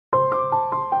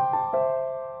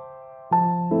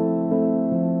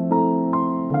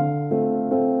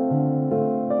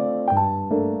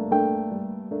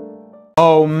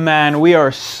Oh man, we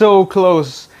are so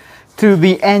close to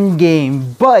the end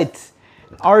game, but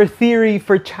our theory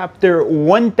for chapter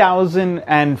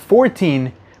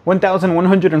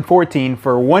 1114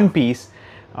 for One Piece,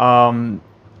 the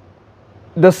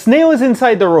snail is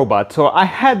inside the robot, so I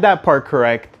had that part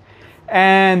correct.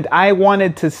 And I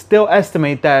wanted to still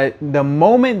estimate that the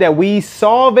moment that we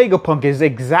saw Vegapunk is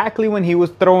exactly when he was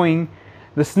throwing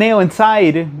the snail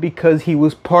inside, because he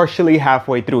was partially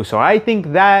halfway through. So I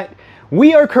think that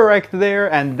we are correct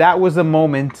there, and that was the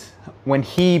moment when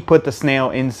he put the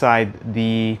snail inside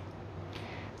the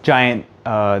giant,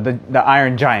 the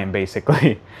Iron Giant,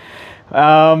 basically.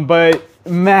 But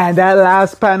man, that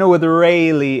last panel with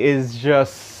Rayleigh is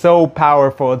just so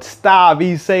powerful. Stop!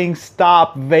 He's saying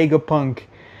stop, Vegapunk.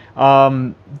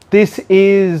 This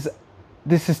is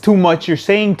too much. You're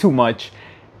saying too much.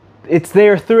 It's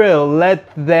their thrill. Let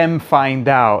them find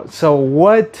out. So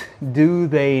what do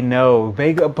they know?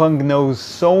 Vegapunk knows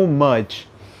so much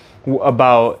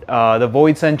about the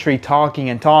Void Century, talking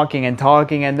and talking and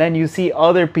talking, and then you see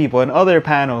other people and other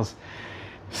panels.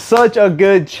 Such a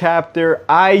good chapter.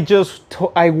 I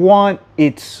want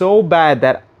it so bad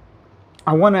that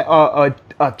I want a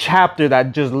chapter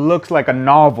that just looks like a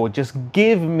novel. Just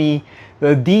give me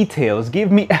the details.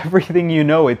 Give me everything you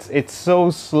know. It's so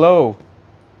slow.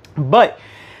 But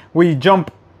we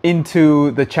jump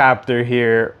into the chapter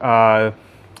here.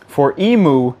 For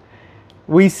Imu,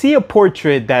 we see a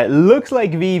portrait that looks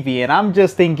like Vivi, and I'm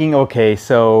just thinking, okay,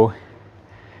 so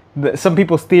some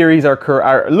people's theories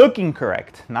are looking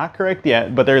correct. Not correct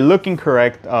yet, but they're looking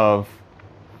correct of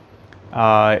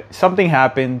something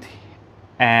happened,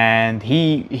 and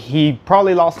he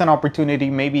probably lost an opportunity.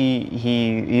 Maybe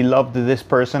he loved this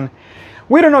person.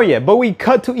 We don't know yet, but we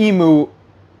cut to Imu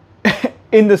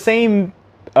in the same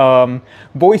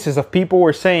voices of people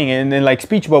were saying, and then like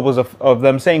speech bubbles of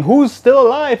them saying, who's still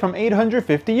alive from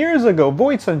 850 years ago,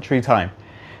 Void Century time.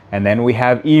 And then we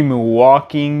have Imu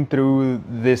walking through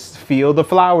this field of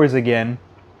flowers again,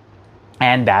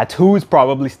 and that's who's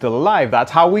probably still alive.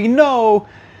 That's how we know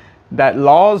that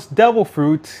Law's devil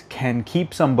fruit can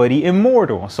keep somebody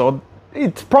immortal. So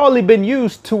it's probably been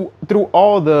used through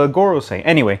all the Gorosei.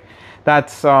 Anyway,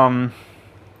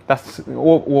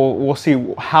 we'll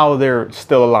see how they're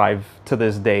still alive to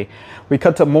this day. We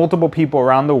cut to multiple people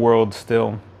around the world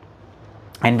still,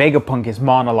 and Vegapunk is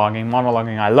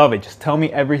monologuing. I love it. Just tell me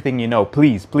everything you know,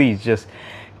 please, just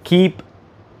keep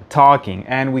talking.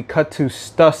 And we cut to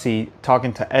Stussy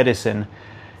talking to Edison,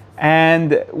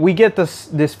 and we get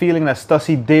this feeling that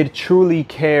Stussy did truly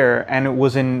care, and it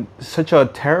was in such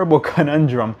a terrible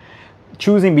conundrum,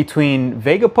 choosing between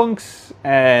Vegapunk's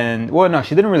and, well, no,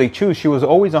 she didn't really choose. She was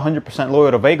always 100%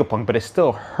 loyal to Vegapunk, but it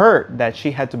still hurt that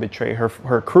she had to betray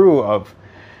her crew of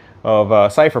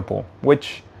Cypher Pool,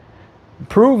 which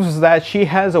proves that she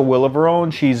has a will of her own.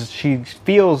 She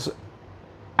feels,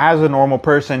 as a normal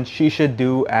person, she should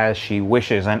do as she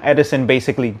wishes, and Edison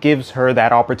basically gives her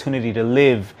that opportunity to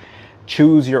live,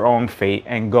 choose your own fate,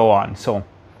 and go on. So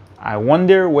I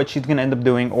wonder what she's going to end up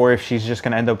doing, or if she's just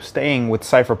going to end up staying with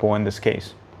Cypher Pool in this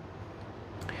case.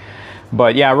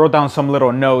 But yeah, I wrote down some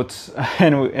little notes,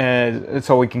 and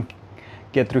so we can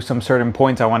get through some certain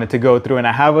points I wanted to go through. And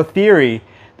I have a theory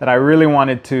that I really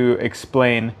wanted to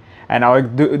explain, and I'll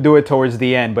do it towards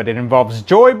the end. But it involves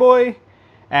Joy Boy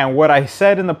and what I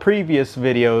said in the previous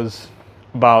videos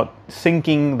about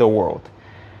sinking the world,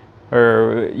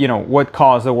 or what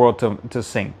caused the world to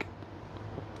sink.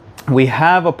 We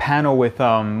have a panel with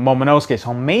Momonosuke,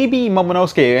 so maybe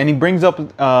Momonosuke, and he brings up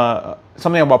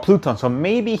something about Pluton, so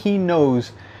maybe he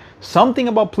knows something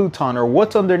about Pluton, or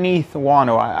what's underneath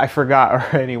Wano. I forgot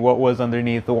already what was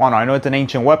underneath the Wano. I know it's an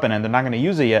ancient weapon and they're not going to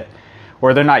use it yet,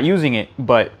 or they're not using it,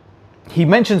 but he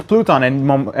mentions Pluton,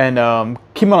 and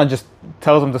Kimono just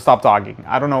tells him to stop talking.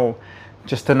 I don't know,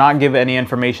 just to not give any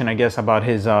information, I guess, about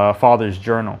his father's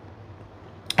journal.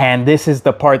 And this is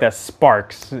the part that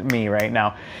sparks me right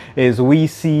now, is we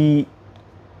see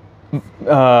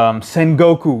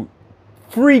Sengoku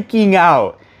freaking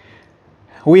out.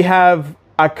 We have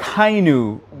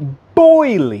Akainu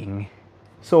boiling.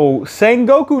 So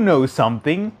Sengoku knows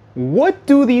something. What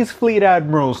do these fleet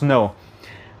admirals know?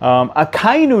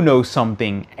 Akainu knows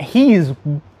something. He's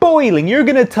boiling. You're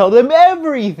gonna tell them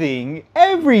everything.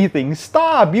 Everything.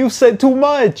 Stop. You've said too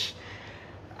much.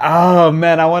 Oh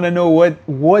man, I want to know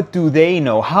what do they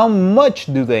know? How much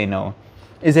do they know?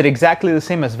 Is it exactly the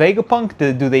same as Vegapunk?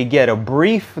 Do they get a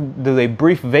brief? Do they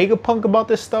brief Vegapunk about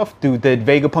this stuff? Did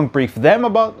Vegapunk brief them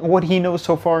about what he knows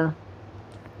so far?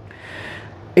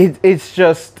 It's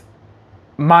just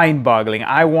mind-boggling.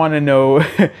 I want to know.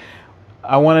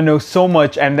 I want to know so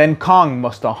much, and then Kong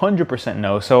must 100%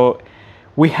 know. So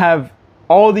We have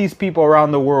all these people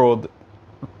around the world,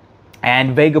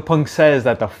 and Vegapunk says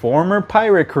that the former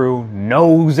pirate crew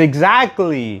knows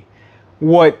exactly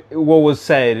what was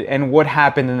said and what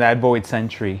happened in that void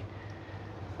century.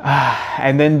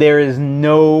 And then there is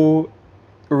no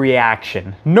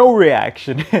reaction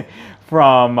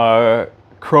from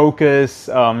Crocus,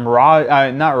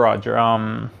 not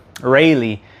Roger,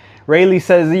 Rayleigh. Rayleigh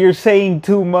says, you're saying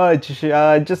too much.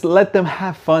 Just let them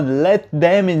have fun. Let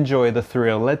them enjoy the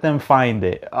thrill. Let them find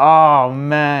it. Oh,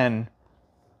 man.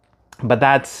 But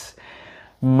that's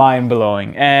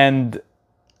mind-blowing. And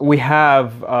we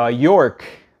have York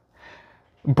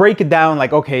break it down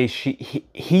like, okay,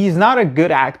 he's not a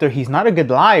good actor. He's not a good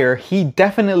liar. He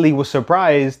definitely was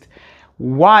surprised.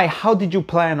 Why? How did you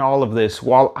plan all of this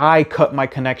while I cut my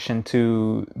connection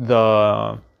to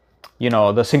the,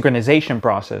 the synchronization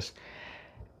process?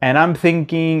 And I'm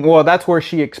thinking, well, that's where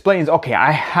she explains, okay,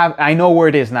 I know where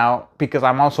it is now because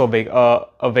I'm also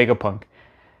a Vegapunk.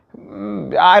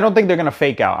 I don't think they're going to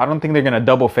fake out. I don't think they're going to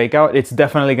double fake out. It's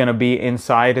definitely going to be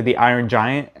inside the Iron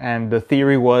Giant. And the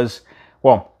theory was,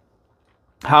 well,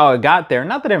 how it got there,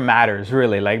 not that it matters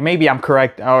really, like maybe I'm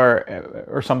correct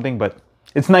or something, but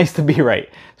it's nice to be right.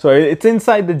 So it's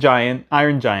inside the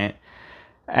Iron Giant,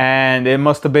 and it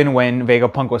must have been when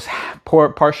Vegapunk was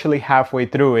partially halfway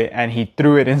through it, and he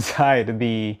threw it inside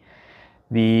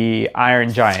the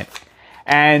Iron Giant.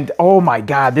 And oh my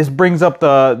God, this brings up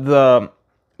the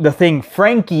thing.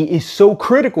 Frankie is so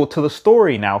critical to the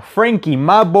story now. Frankie,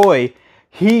 my boy,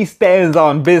 he stands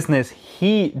on business.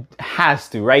 He has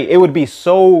to, right? It would be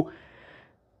such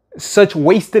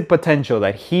wasted potential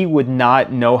that he would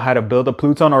not know how to build a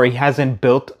Pluton, or he hasn't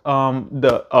built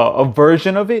a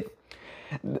version of it,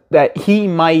 that he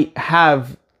might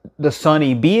have the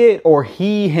Sunny be it, or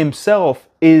he himself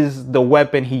is the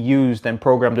weapon he used and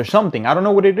programmed or something. I don't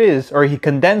know what it is, or he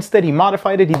condensed it, he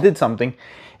modified it, he did something.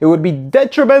 It would be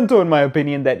detrimental, in my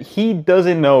opinion, that he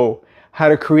doesn't know how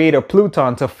to create a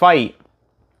Pluton to fight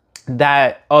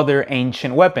that other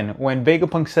ancient weapon. When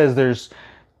Vegapunk says there's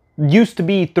used to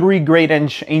be 3 great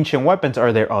ancient weapons,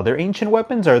 are there other ancient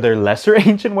weapons? Are there lesser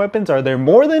ancient weapons? Are there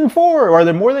more than 4? Or are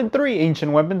there more than 3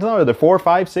 ancient weapons? No, are there 4,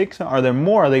 5, 6? Are there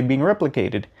more? Are they being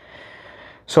replicated?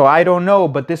 So I don't know,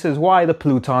 but this is why the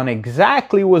Pluton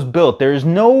exactly was built. There's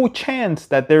no chance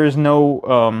that there is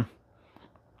no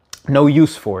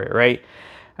use for it, right?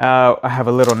 I have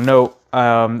a little note.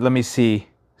 Let me see.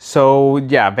 So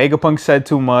yeah, Vegapunk said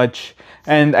too much.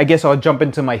 And I guess I'll jump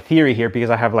into my theory here because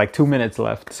I have like 2 minutes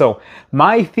left. So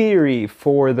my theory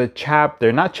for the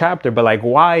chapter, not chapter, but like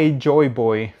why Joy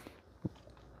Boy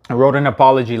wrote an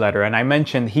apology letter. And I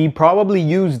mentioned he probably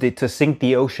used it to sink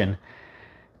the ocean,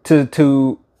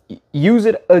 to use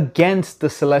it against the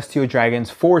Celestial Dragon's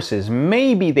forces.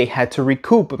 Maybe they had to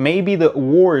recoup. Maybe the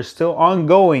war is still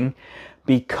ongoing,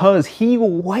 because he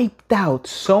wiped out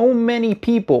so many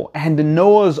people, and the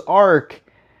Noah's Ark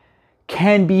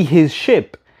can be his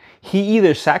ship. He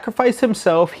either sacrificed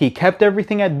himself, he kept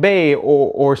everything at bay,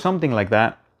 or something like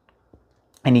that,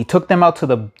 and he took them out to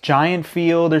the giant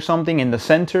field or something in the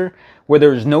center where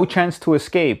there was no chance to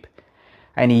escape,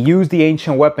 and he used the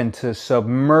ancient weapon to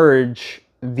submerge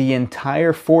the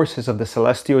entire forces of the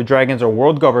Celestial Dragons, or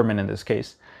world government in this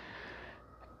case.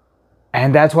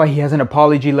 And that's why he has an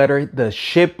apology letter. The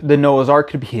ship, the Noah's Ark,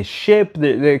 could be his ship.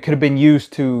 It could have been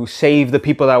used to save the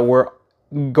people that were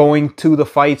going to the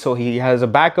fight, so he has a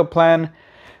backup plan.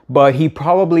 But he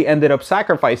probably ended up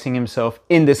sacrificing himself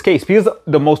in this case, because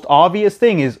the most obvious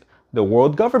thing is the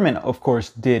world government, of course,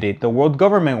 did it. The world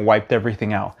government wiped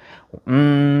everything out.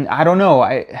 I don't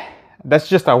know. That's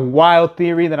just a wild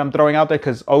theory that I'm throwing out there,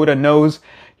 because Oda knows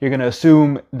you're going to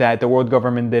assume that the world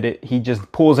government did it. He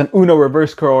just pulls an Uno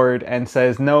reverse card and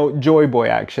says, no, Joy Boy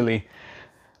actually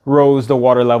rose the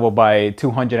water level by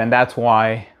 200. And that's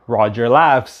why Roger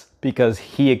laughs, because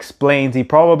he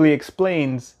probably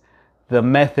explains the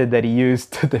method that he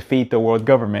used to defeat the world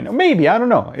government. Or maybe, I don't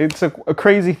know. It's a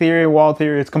crazy theory, a wild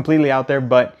theory. It's completely out there.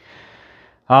 But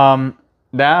that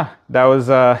was,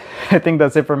 I think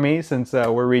that's it for me, since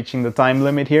we're reaching the time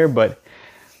limit here. But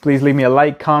please leave me a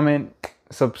like, comment,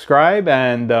 subscribe,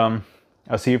 and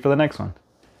I'll see you for the next one.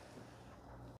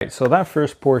 Right, so that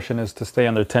first portion is to stay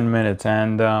under 10 minutes,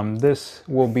 and this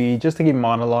will be just to keep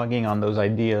monologuing on those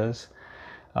ideas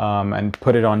and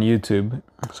put it on YouTube,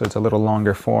 so it's a little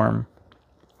longer form.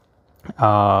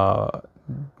 The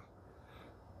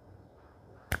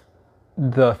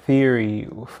theory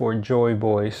for Joy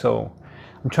Boy. So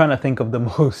I'm trying to think of the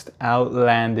most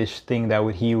outlandish thing that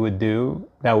he would do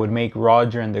that would make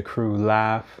Roger and the crew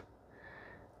laugh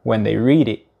when they read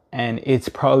it. And it's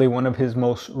probably one of his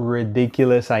most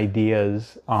ridiculous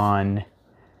ideas on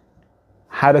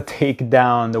how to take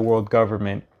down the world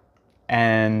government.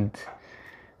 And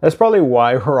that's probably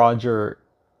why Roger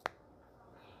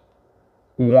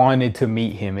wanted to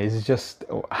meet him, is just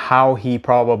how he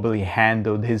probably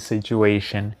handled his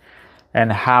situation,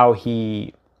 and how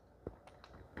he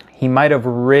might have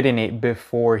written it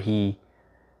before he,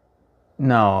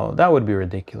 no, that would be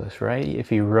ridiculous, right? If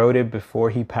he wrote it before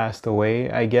he passed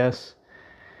away, I guess.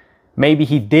 Maybe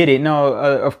he did it. No,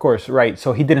 of course, right.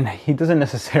 So he doesn't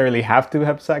necessarily have to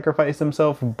have sacrificed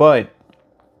himself, but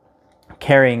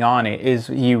carrying on it is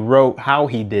he wrote how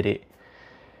he did it.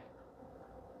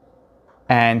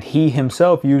 And he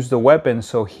himself used the weapon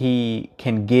so he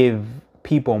can give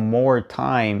people more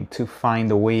time to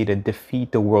find a way to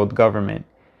defeat the world government,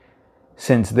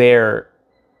 since they're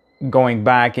going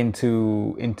back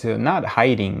into not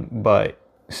hiding, but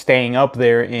staying up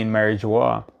there in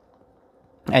Marijois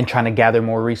and trying to gather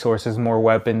more resources, more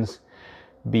weapons,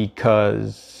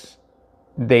 because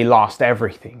they lost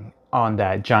everything on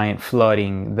that giant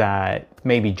flooding that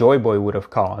maybe Joy Boy would have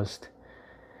caused,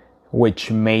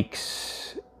 which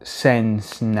makes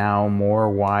sense now more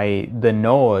why the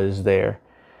Noah is there.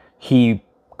 He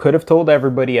could have told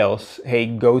everybody else, hey,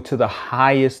 go to the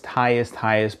highest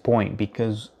point,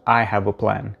 because I have a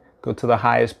plan. Go to the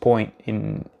highest point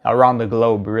in around the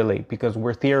globe, really, because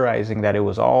we're theorizing that it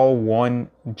was all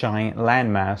one giant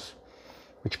landmass,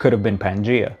 which could have been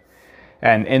Pangea.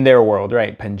 And in their world,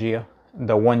 right, Pangea,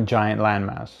 the one giant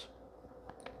landmass.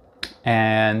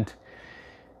 And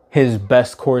his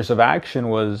best course of action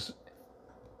was,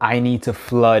 I need to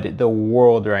flood the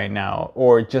world right now.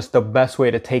 Or just the best way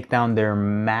to take down their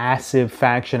massive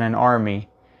faction and army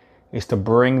is to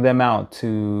bring them out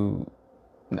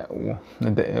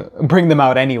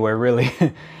anywhere, really.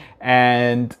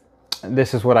 And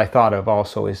this is what I thought of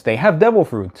also, is they have devil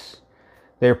fruits.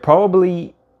 They're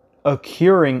probably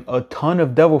accruing a ton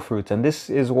of devil fruits, and this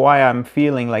is why I'm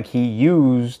feeling like he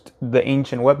used the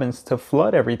ancient weapons to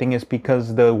flood everything, is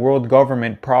because the world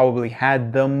government probably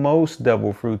had the most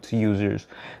devil fruits users.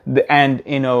 And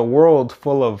in a world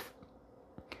full of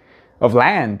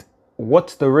land,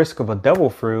 what's the risk of a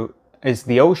devil fruit? Is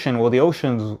the ocean. Well, the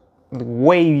ocean's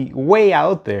way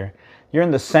out there. You're in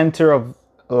the center of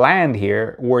land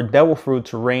here, where devil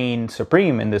fruits reign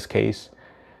supreme in this case.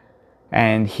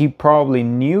 And he probably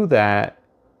knew that,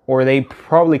 or they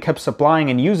probably kept supplying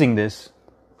and using this.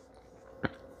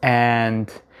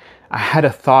 And I had a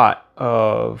thought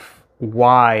of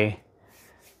why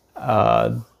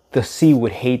the sea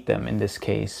would hate them in this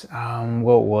case.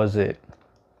 What was it?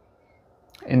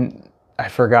 And I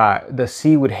forgot. The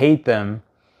sea would hate them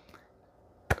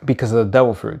because of the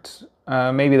devil fruits.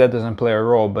 Maybe that doesn't play a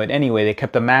role, but anyway, they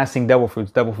kept amassing devil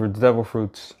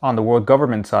fruits on the world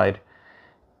government side.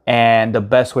 And the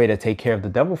best way to take care of the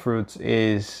devil fruits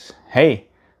is, hey,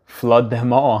 flood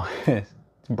them all.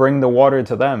 Bring the water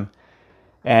to them.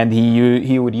 And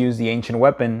he would use the ancient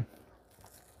weapon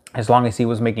as long as he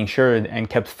was making sure and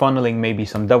kept funneling maybe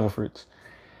some devil fruits.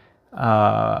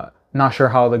 Not sure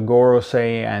how the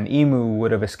Gorosei and Imu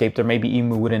would have escaped, or maybe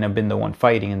Imu wouldn't have been the one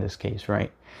fighting in this case,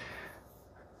 right?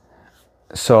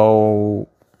 So,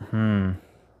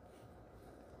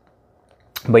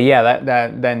 But yeah,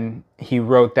 that then he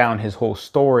wrote down his whole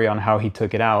story on how he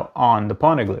took it out on the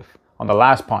poneglyph, on the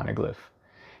last poneglyph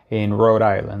in Rhode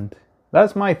Island.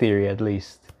 That's my theory, at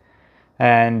least.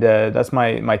 And that's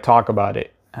my talk about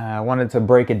it. I wanted to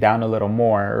break it down a little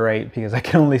more, right? Because I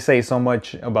can only say so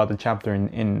much about the chapter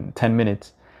in 10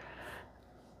 minutes.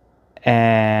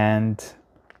 And,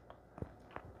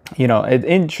 you know, it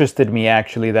interested me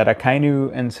actually that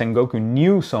Akainu and Sengoku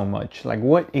knew so much. Like,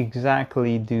 what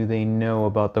exactly do they know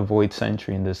about the Void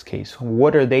Century in this case?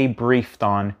 What are they briefed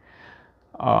on?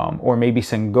 Or maybe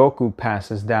Sengoku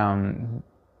passes down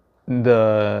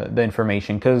the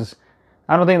information, because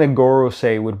I don't think the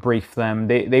Gorosei would brief them.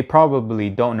 They probably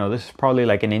don't know. This is probably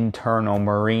like an internal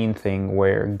marine thing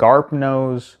where Garp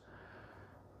knows,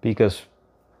 because,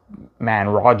 man,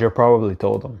 Roger probably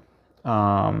told them.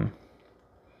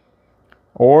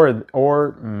 Or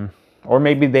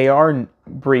maybe they are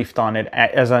briefed on it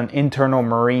as an internal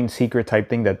marine secret type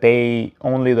thing that they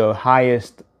only the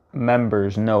highest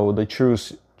members know, the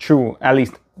true, at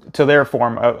least to their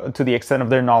form, to the extent of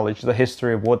their knowledge, the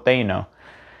history of what they know,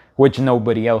 which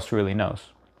nobody else really knows.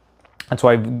 That's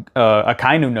why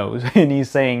Akainu knows, and he's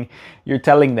saying, you're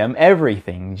telling them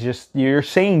everything, just you're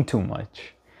saying too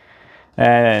much.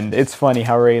 And it's funny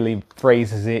how Rayleigh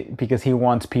phrases it, because he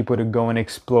wants people to go and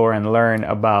explore and learn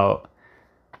about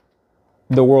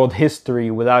the world history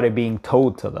without it being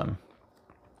told to them.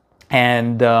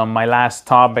 And my last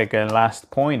topic and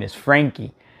last point is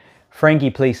Frankie.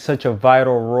 Frankie plays such a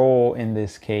vital role in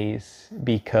this case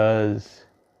because,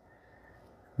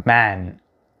 man,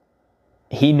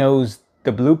 he knows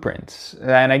the blueprints.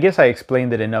 And I guess I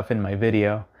explained it enough in my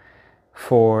video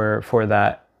for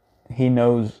that. He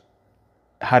knows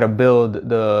how to build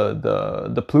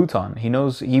the Pluton. He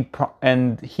knows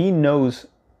he knows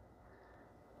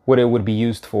what it would be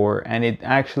used for, and it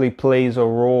actually plays a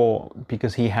role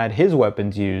because he had his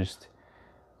weapons used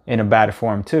in a bad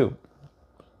form too.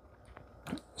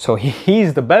 So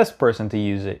he's the best person to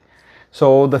use it.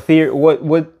 So the theory, what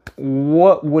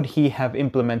would he have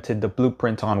implemented the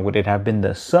blueprint on? Would it have been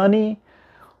the Sunny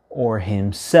or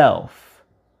himself?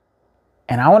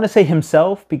 And I want to say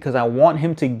himself because I want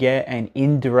him to get an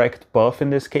indirect buff in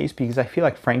this case, because I feel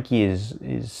like Frankie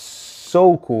is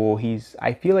so cool.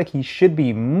 I feel like he should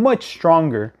be much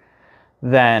stronger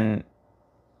than,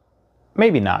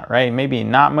 maybe not, right? Maybe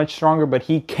not much stronger, but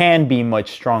he can be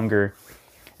much stronger.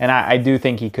 And I do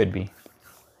think he could be.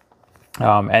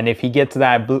 And if he gets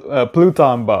that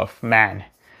Pluton buff, man,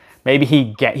 maybe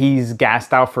he's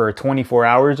gassed out for 24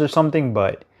 hours or something,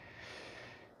 but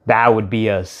that would be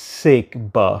a sick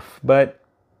buff. But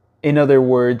in other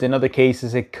words, in other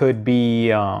cases, it could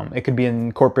be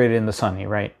incorporated in the Sunny,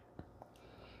 right?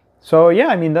 So yeah,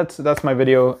 I mean, that's my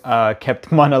video. Kept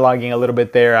monologuing a little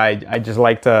bit there. I just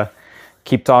like to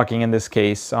keep talking in this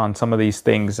case on some of these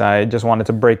things. I just wanted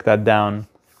to break that down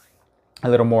a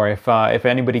little more. If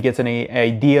anybody gets any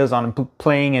ideas on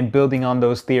playing and building on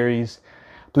those theories,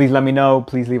 please let me know.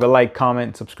 Please leave a like,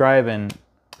 comment, subscribe, and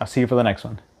I'll see you for the next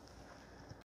one.